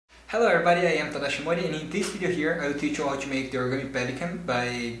Hello everybody, I am Tadashi Mori, and in this video here I will teach you how to make the Origami Pelican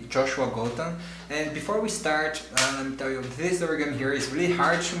by Joshua Goutam. And before we start, let me tell you, this origami here is really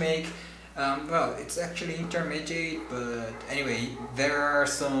hard to make. Well, it's actually intermediate, but anyway, there are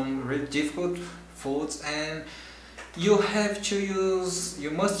some really difficult folds, and you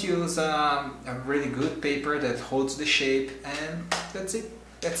must use a really good paper that holds the shape, and that's it.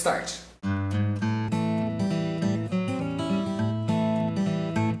 Let's start.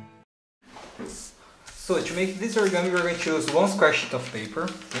 So to make this origami, we're going to choose one square sheet of paper.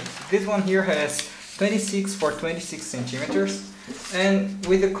 Okay. This one here has 26 for 26 centimeters, and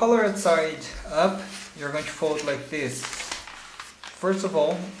with the colored side up, you're going to fold like this. First of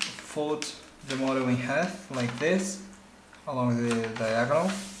all, fold the model in half like this along the diagonal,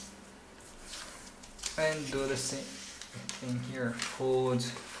 and do the same thing here. Fold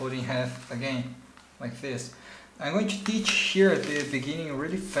in half again like this. I'm going to teach here at the beginning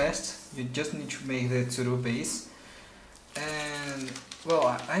really fast. You just need to make the tsuru base. And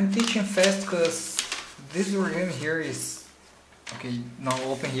well, I'm teaching fast because this origami here is okay. Now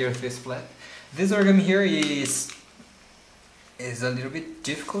open here this flap. This origami here is a little bit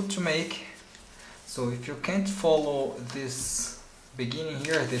difficult to make. So if you can't follow this beginning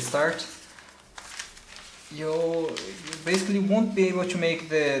here at the start, you basically won't be able to make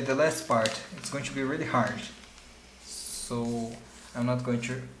the last part. It's going to be really hard. So I'm not going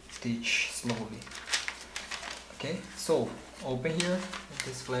to teach slowly. Okay, so open here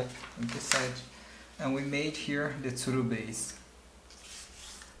this flap on this side, and we made here the tsuru base.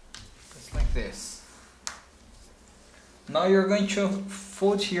 Just like this. Now you're going to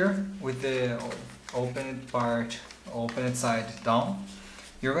fold here with the opened part, opened side down.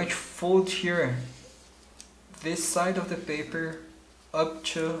 You're going to fold here this side of the paper up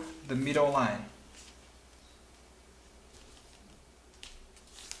to the middle line.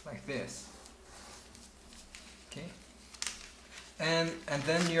 Like this. Okay, and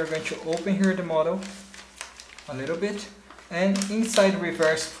then you're going to open here the model a little bit, and inside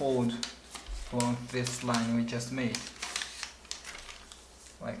reverse fold along this line we just made,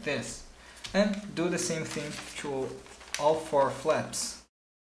 like this, and do the same thing to all four flaps.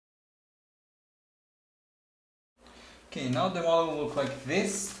 Okay, now the model will look like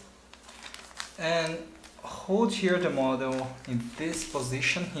this, and hold here the model in this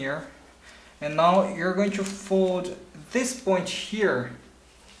position here, and now you're going to fold this point here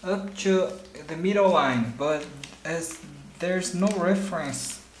up to the middle line, but as there's no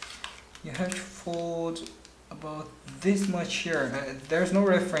reference, you have to fold about this much here. There's no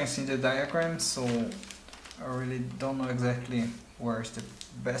reference in the diagram, so I really don't know exactly where's the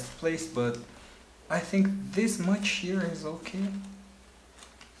best place, but I think this much here is okay.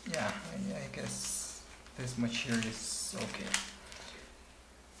 Yeah, I guess this much here is okay.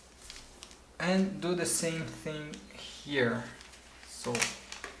 And do the same thing here. So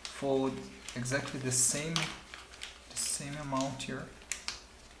fold exactly the same amount here.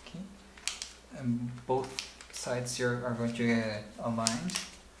 Okay. And both sides here are going to get aligned.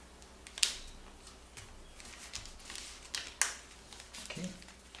 Okay.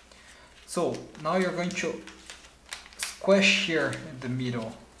 So now you're going to squash here in the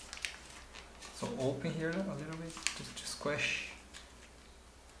middle. So open here a little bit, just to squash,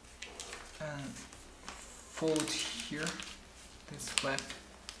 and fold here this flap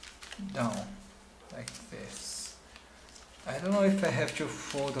down like this. I don't know if I have to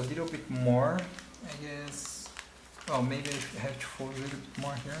fold a little bit more, I guess. Well, maybe I have to fold a little bit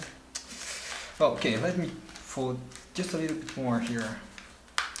more here. Well, okay, let me fold just a little bit more here.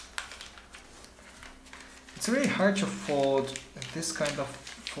 It's really hard to fold this kind of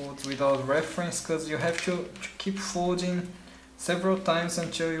folds without reference, because you have to keep folding several times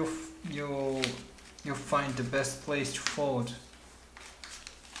until you find the best place to fold.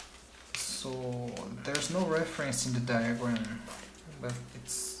 So there's no reference in the diagram, but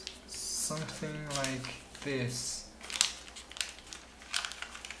it's something like this.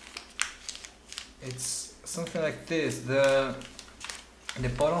 It's something like this. The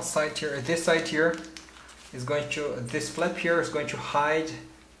bottom side here, this side here, is going to, this flap here is going to hide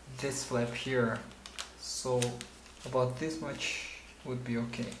this flap here, so about this much would be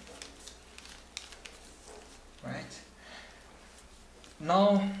okay, right?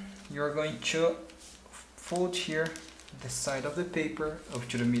 Now you're going to fold here the side of the paper up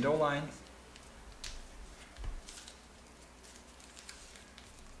to the middle line,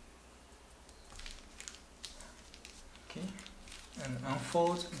 okay, and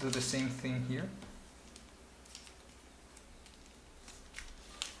unfold, do the same thing here,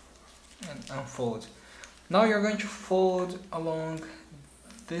 and unfold. Now you're going to fold along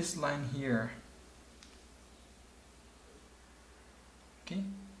this line here. Okay,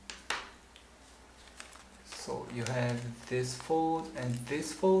 so you have this fold and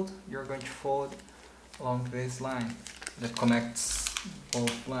this fold. You're going to fold along this line that connects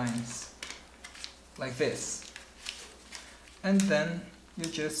both lines like this, and then you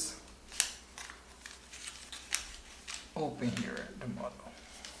just open here the model.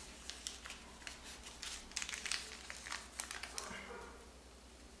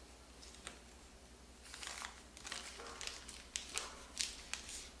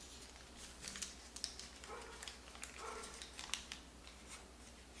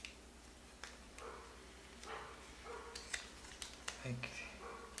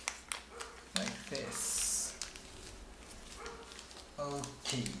 Like this.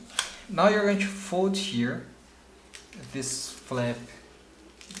 Okay, now you're going to fold here this flap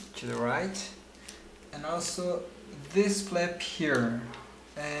to the right and also this flap here,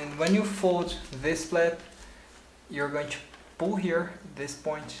 and when you fold this flap you're going to pull here this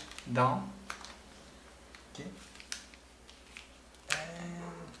point down. Okay,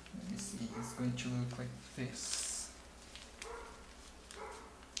 and let me see, it's going to look like this.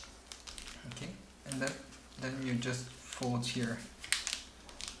 Okay, and then you just fold here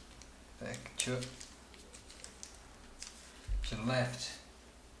back to the left.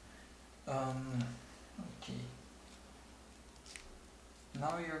 Okay,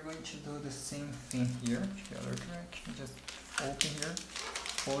 now you're going to do the same thing here to the other direction. Just open here,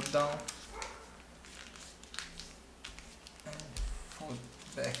 fold down and fold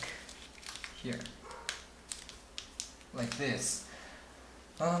back here like this.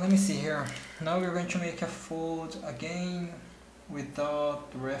 Let me see here. Now we're going to make a fold again without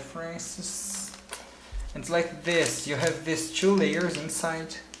references. It's like this. You have these two layers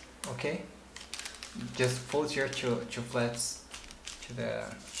inside. Okay, just fold here two flaps to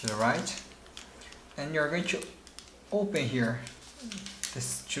the right, and you're going to open here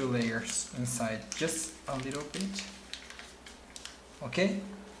these two layers inside just a little bit. Okay,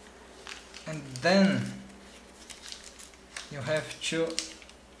 and then you have to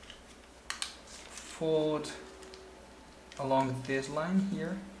fold along this line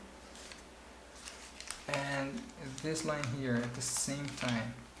here and this line here at the same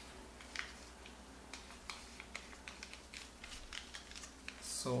time.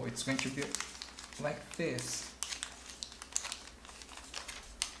 So it's going to be like this.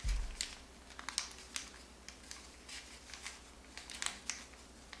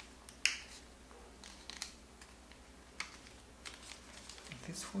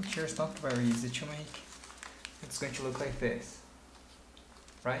 This fold here is not very easy to make. It's going to look like this,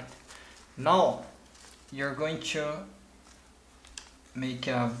 right? Now you're going to make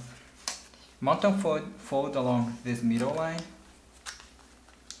a mountain fold along this middle line,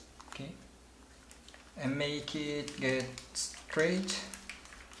 okay, and make it get straight,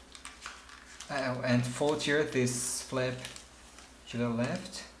 and fold here this flap to the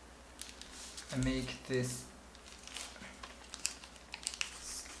left and make this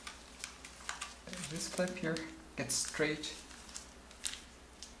flap here get straight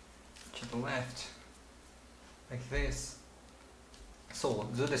to the left like this. So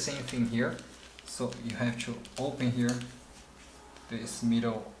do the same thing here. So you have to open here this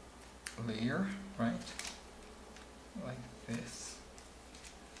middle layer, right, like this.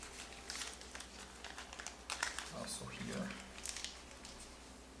 Also here.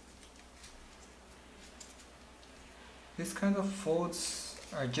 This kind of folds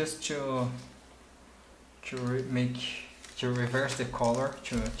are just to reverse the color,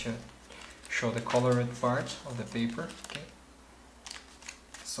 to show the colored part of the paper. Okay.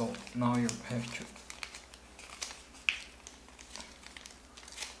 So now you have to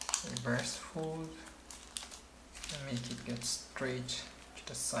reverse fold and make it get straight to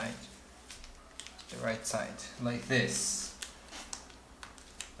the side, the right side, like this.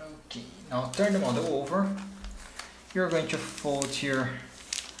 Okay, now turn the model over. You're going to fold here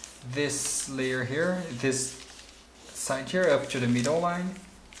this layer here, this side here up to the middle line,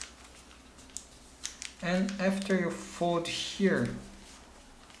 and after you fold here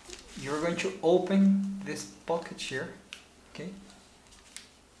you're going to open this pocket here, okay,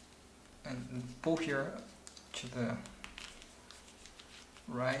 and pull here to the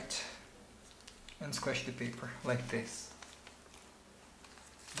right and squash the paper like this.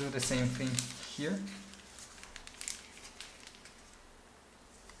 Do the same thing here.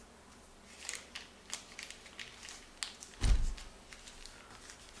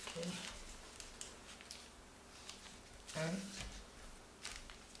 And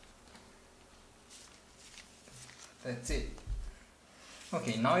that's it.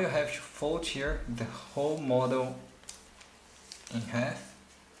 Okay, now you have to fold here the whole model in half,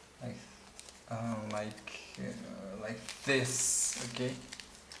 like like this. Okay.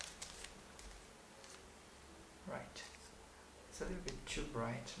 Right. It's a little bit too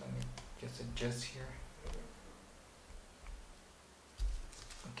bright. Let me just adjust here.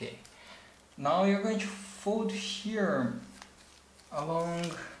 Okay. Now you're going to fold here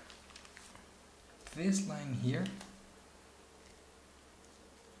along this line here.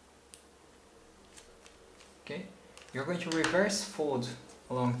 Okay. You're going to reverse fold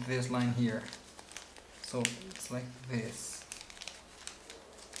along this line here. So it's like this.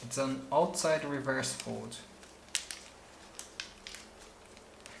 It's an outside reverse fold.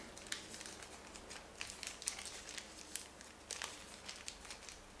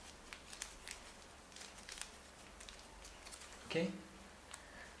 Okay,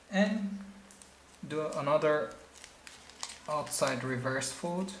 and do another outside reverse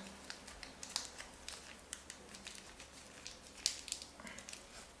fold.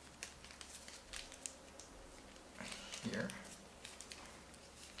 Here.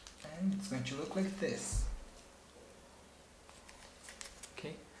 And it's going to look like this.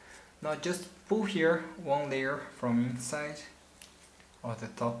 Okay, now just pull here one layer from inside of the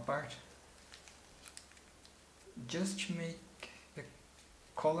top part, just to make the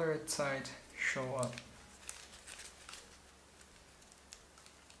colored side show up.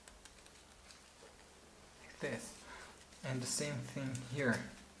 Like this. And the same thing here.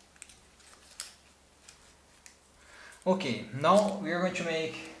 Okay, now we are going to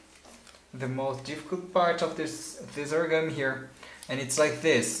make the most difficult part of this origami here, and it's like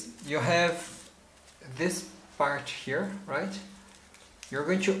this. You have this part here, right? You're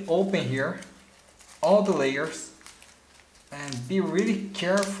going to open here all the layers and be really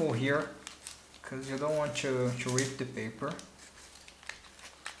careful here, because you don't want to rip the paper.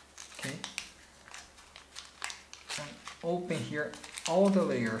 Okay, and open here all the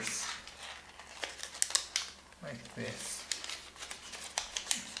layers like this,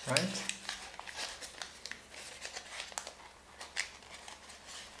 right?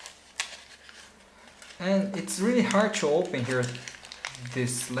 And it's really hard to open here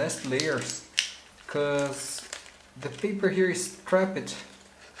these last layers, because the paper here is trapped,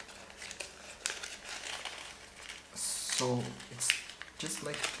 so it's just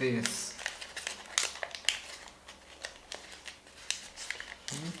like this.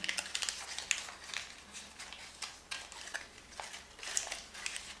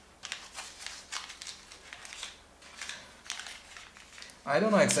 I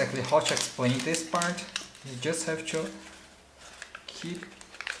don't know exactly how to explain this part. You just have to keep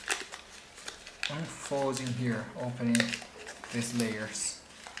unfolding here, opening these layers.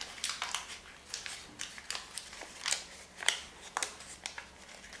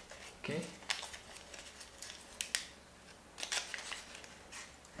 Okay.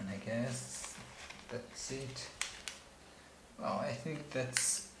 And I guess that's it. Well, I think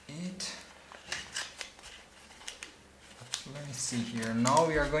that's it. Let me see here. Now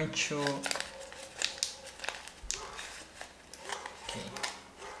we are going to... Okay.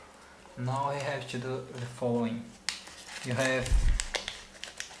 Now I have to do the following. You have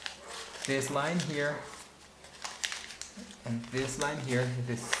this line here and this line here,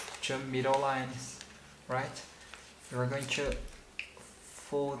 these two middle lines, right? You're going to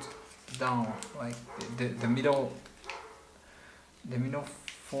fold down like the middle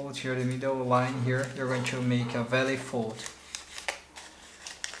fold here, the middle line here. You're going to make a valley fold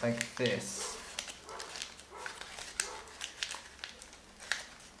like this.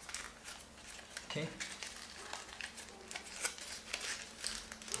 Okay.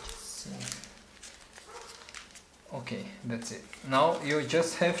 Okay, that's it. Now you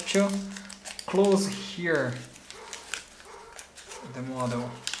just have to close here the model.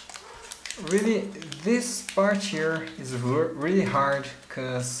 Really, this part here is really hard,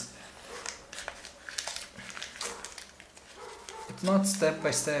 because it's not step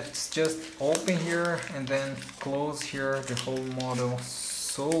by step, it's just open here and then close here the whole model.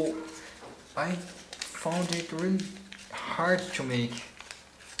 So I found it really hard to make,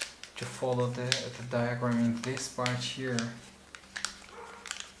 to follow the diagram in this part here.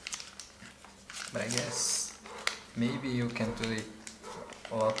 But I guess maybe you can do it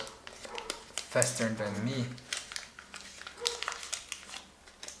a lot faster than me.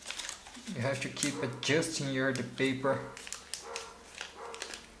 You have to keep adjusting here the paper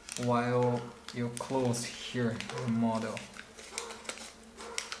while you close here the model.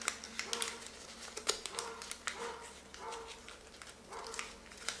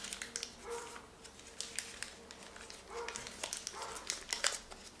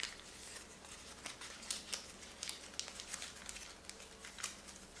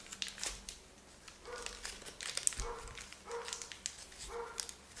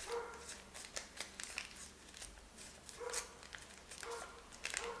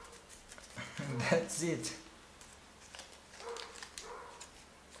 that's it.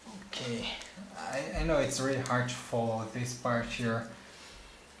 Okay, I know it's really hard to follow this part here,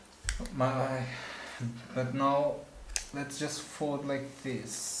 but now let's just fold like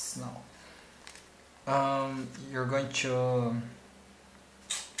this now. You're going to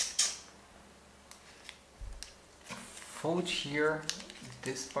fold here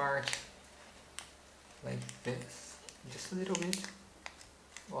this part like this, just a little bit,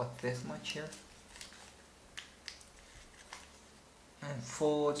 about this much here, and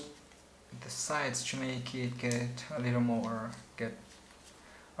fold the sides to make it get a little more, get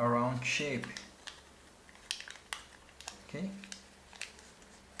a round shape. Okay,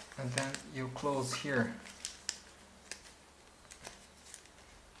 and then you close here.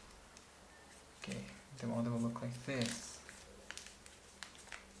 Okay, the model will look like this.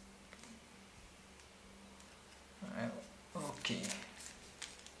 Okay.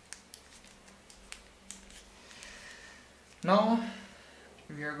 Now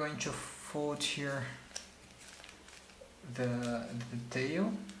we are going to fold here the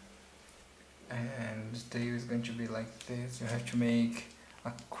tail, and the tail is going to be like this. You have to make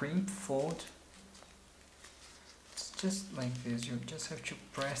a crimp fold. It's just like this. You just have to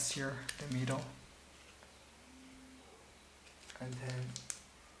press here the middle, and then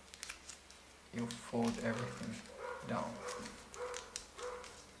you fold everything down.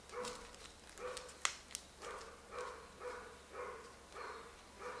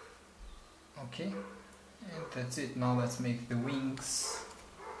 Okay, and that's it. Now let's make the wings.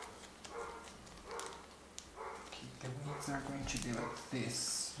 Okay, the wings are going to be like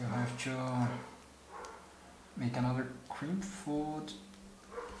this. You have to make another crimp fold.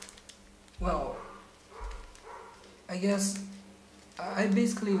 Well, I guess I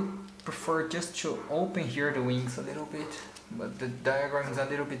basically prefer just to open here the wings a little bit, but the diagram is a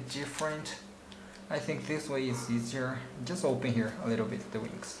little bit different. I think this way is easier. Just open here a little bit the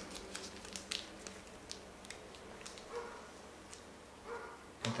wings.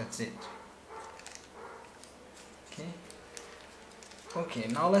 And that's it. Okay. Okay,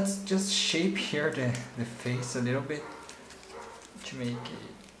 now let's just shape here the face a little bit to make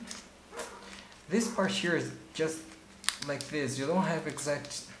it. This part here is just like this. You don't have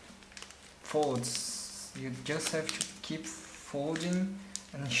exact folds. You just have to keep folding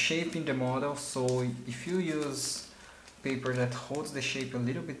and shaping the model. So if you use paper that holds the shape a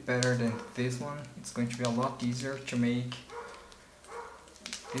little bit better than this one, it's going to be a lot easier to make.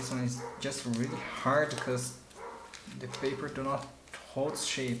 This one is just really hard because the paper do not hold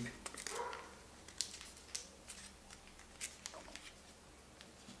shape.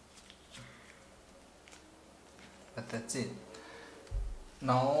 But that's it.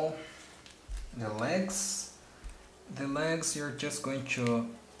 Now the legs you're just going to,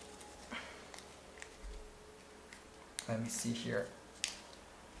 let me see here.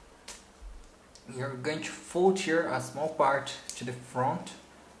 You're going to fold here a small part to the front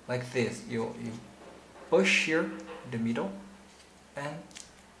like this. You push here the middle and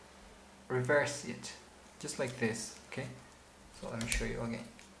reverse it just like this. Okay, so let me show you again.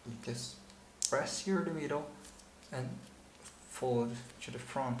 You just press here the middle and fold to the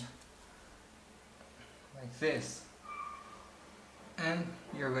front like this, and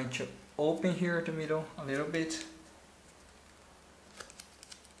you're going to open here the middle a little bit.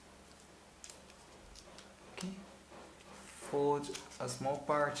 Okay, fold a small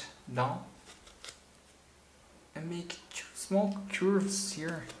part down and make two small curves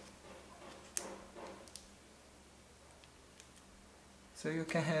here, so you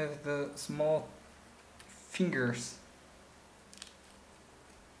can have the small fingers.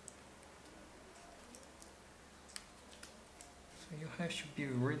 So you have to be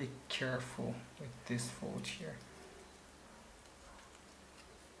really careful with this fold here.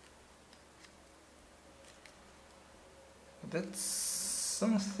 That's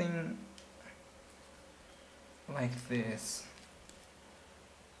something like this.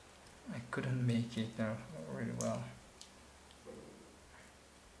 I couldn't make it really well,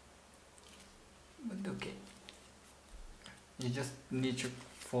 but okay. You just need to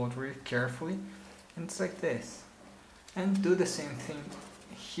fold really carefully, and it's like this. And do the same thing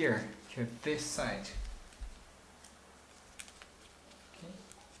here to this side. Okay,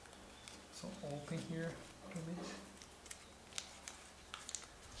 so open here a little bit.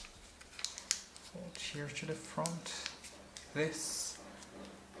 Fold here to the front, this,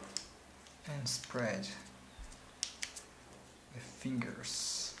 and spread the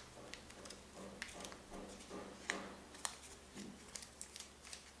fingers.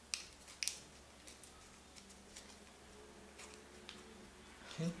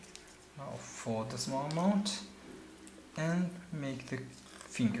 Okay, I'll fold a small amount and make the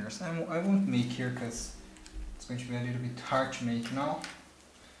fingers. I won't make here because it's going to be a little bit hard to make now.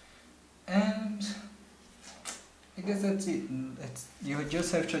 And I guess that's it. You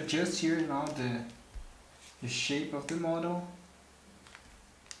just have to adjust here now the shape of the model,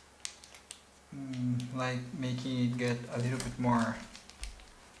 like making it get a little bit more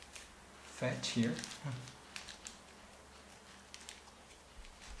fat here.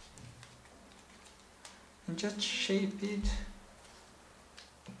 And just shape it.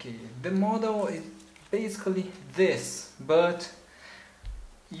 Okay, the model is basically this, but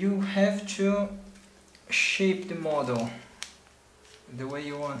you have to shape the model the way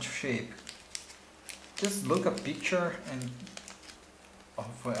you want to shape. Just look a picture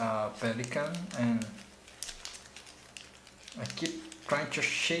of a pelican and I keep trying to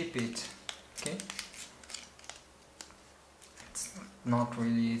shape it. Okay, it's not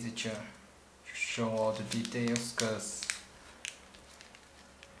really easy to show all the details because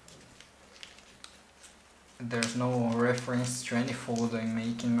there's no reference to any photo I'm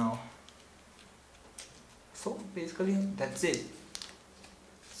making now. So basically that's it.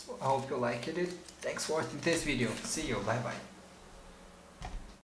 So I hope you liked it. Thanks for watching this video. See you. Bye bye.